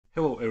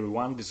Hello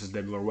everyone, this is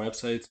Divi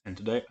website, and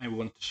today I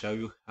want to show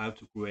you how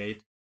to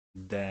create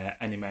the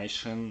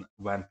animation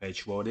when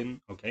page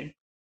loading, okay?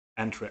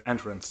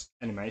 Entrance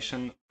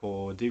animation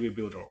for Divi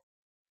Builder.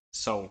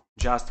 So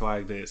just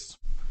like this,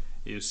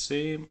 you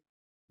see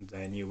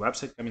the new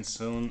website coming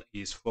soon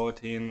is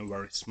floating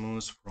very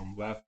smooth from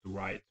left to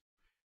right.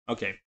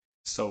 Okay,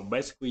 so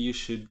basically you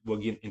should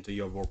log in into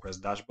your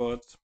WordPress dashboard.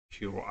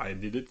 Here I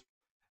did it.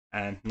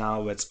 And now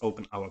let's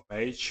open our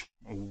page,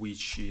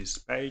 which is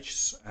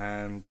pages,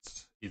 and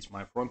it's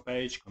my front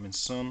page coming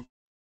soon.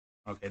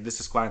 Okay, this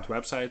is client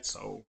website,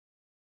 so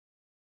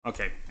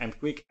okay, and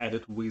click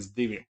edit with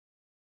Divi.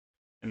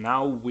 And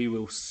now we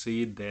will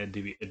see the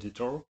Divi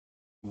editor,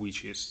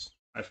 which is,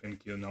 I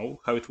think you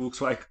know how it looks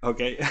like.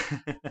 Okay.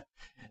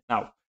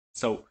 Now,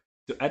 so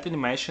to add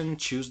animation,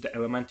 choose the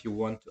element you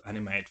want to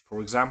animate. For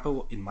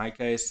example, in my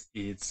case,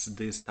 it's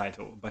this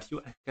title, but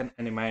you can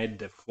animate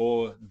the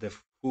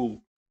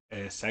full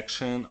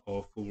section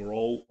or full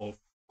row of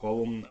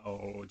column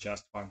or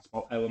just one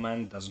small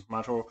element, doesn't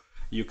matter.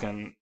 You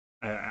can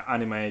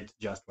animate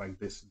just like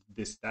this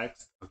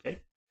text. Okay,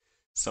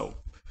 so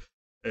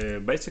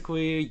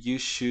basically you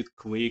should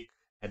click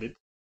edit.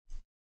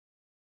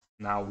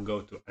 Now go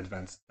to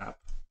advanced tab.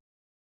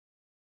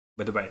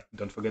 By the way,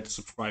 don't forget to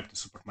subscribe to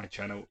support my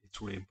channel.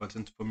 It's really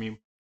important for me.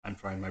 I'm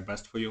trying my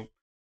best for you.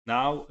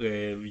 Now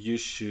you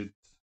should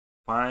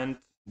find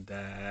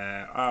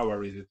the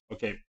where is it?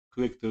 Okay,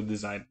 click to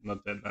design,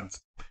 not the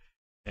advanced.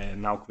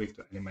 Now click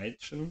to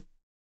animation,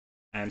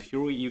 and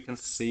here you can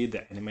see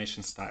the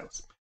animation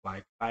styles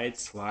like fade,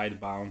 slide,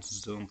 bounce,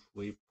 zoom,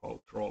 flip, fold,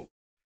 roll.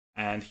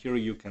 And here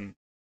you can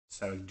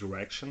select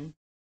direction,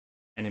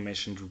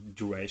 animation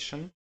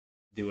duration,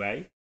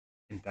 delay,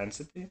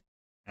 intensity,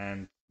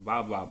 and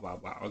blah blah blah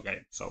blah.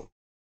 Okay, so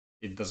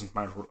it doesn't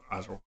matter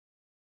other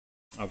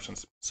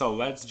options. So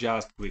let's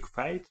just click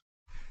fade,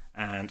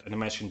 and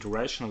animation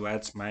duration,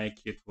 let's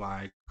make it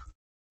like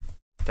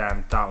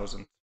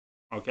 10,000.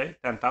 Okay,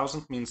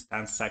 10,000 means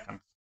 10 seconds.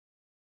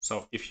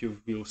 So if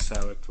you will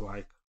select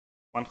like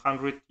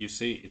 100, you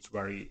see it's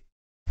very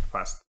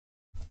fast.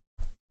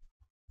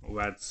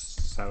 Let's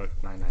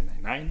select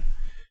 9999.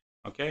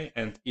 Okay,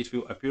 and it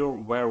will appear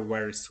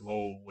very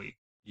slowly.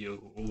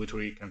 You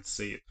literally can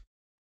see it.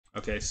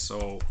 Okay,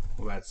 so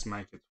let's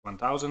make it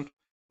 1000.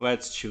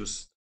 Let's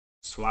choose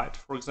slide,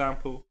 for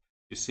example.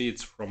 You see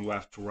it's from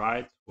left to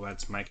right.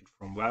 Let's make it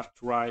from left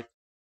to right.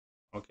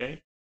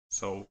 Okay,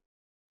 so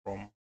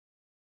from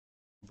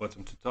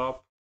bottom to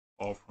top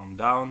or from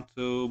down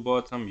to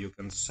bottom. You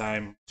can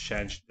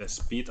change the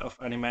speed of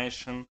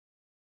animation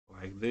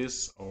like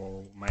this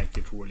or make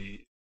it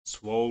really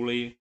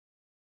slowly.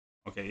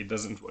 Okay, it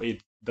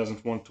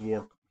doesn't want to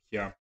work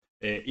here.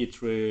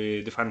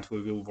 It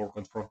definitely will work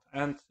on front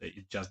end.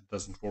 It just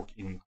doesn't work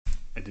in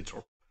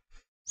editor.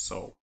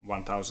 So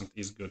 1000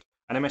 is good.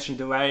 Animation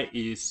delay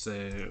is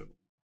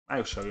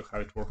I'll show you how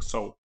it works.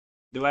 So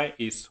delay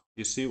is,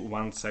 you see,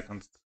 1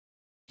 second,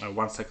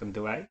 1 second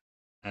delay,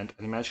 and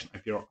animation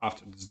appear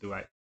after this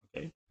delay.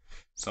 Okay,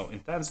 so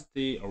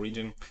intensity,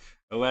 origin.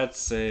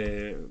 Let's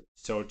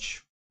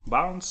search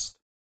bounce.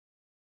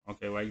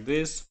 Okay, like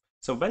this.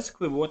 So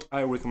basically what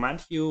I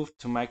recommend you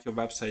to make your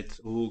website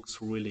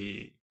looks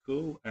really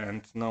cool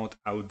and not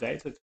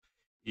outdated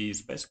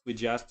is basically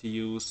just to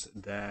use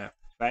the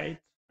fade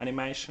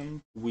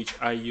animation, which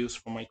I use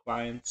for my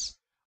clients,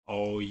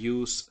 or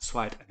use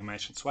slide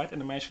animation. Slide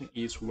animation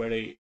is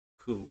very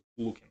cool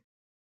looking.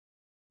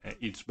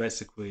 It's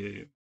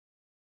basically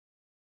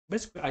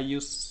I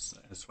use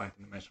slide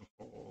animation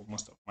for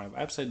most of my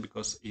website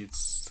because it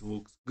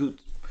looks good.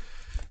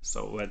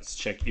 So let's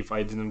check if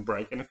I didn't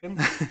break anything.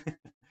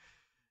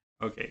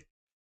 Okay,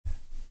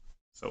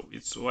 so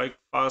it's like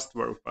fast,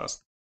 very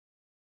fast.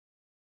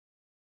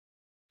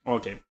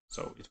 Okay,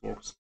 so it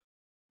works.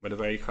 By the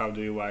way, how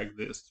do you like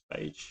this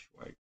page?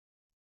 Like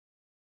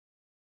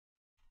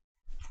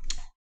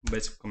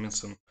basic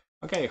comments on.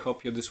 Okay, I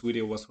hope this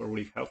video was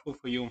really helpful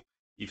for you.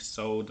 If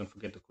so, don't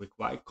forget to click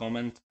like,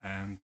 comment,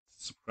 and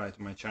subscribe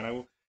to my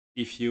channel.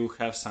 If you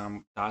have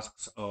some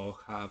tasks or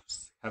have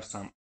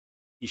some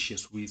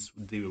issues with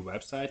the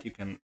website, you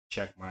can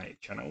check my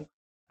channel,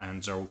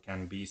 and there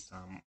can be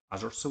some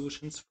other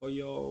solutions for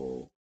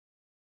your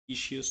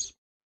issues.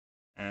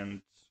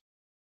 And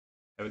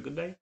have a good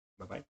day.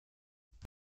 Bye bye.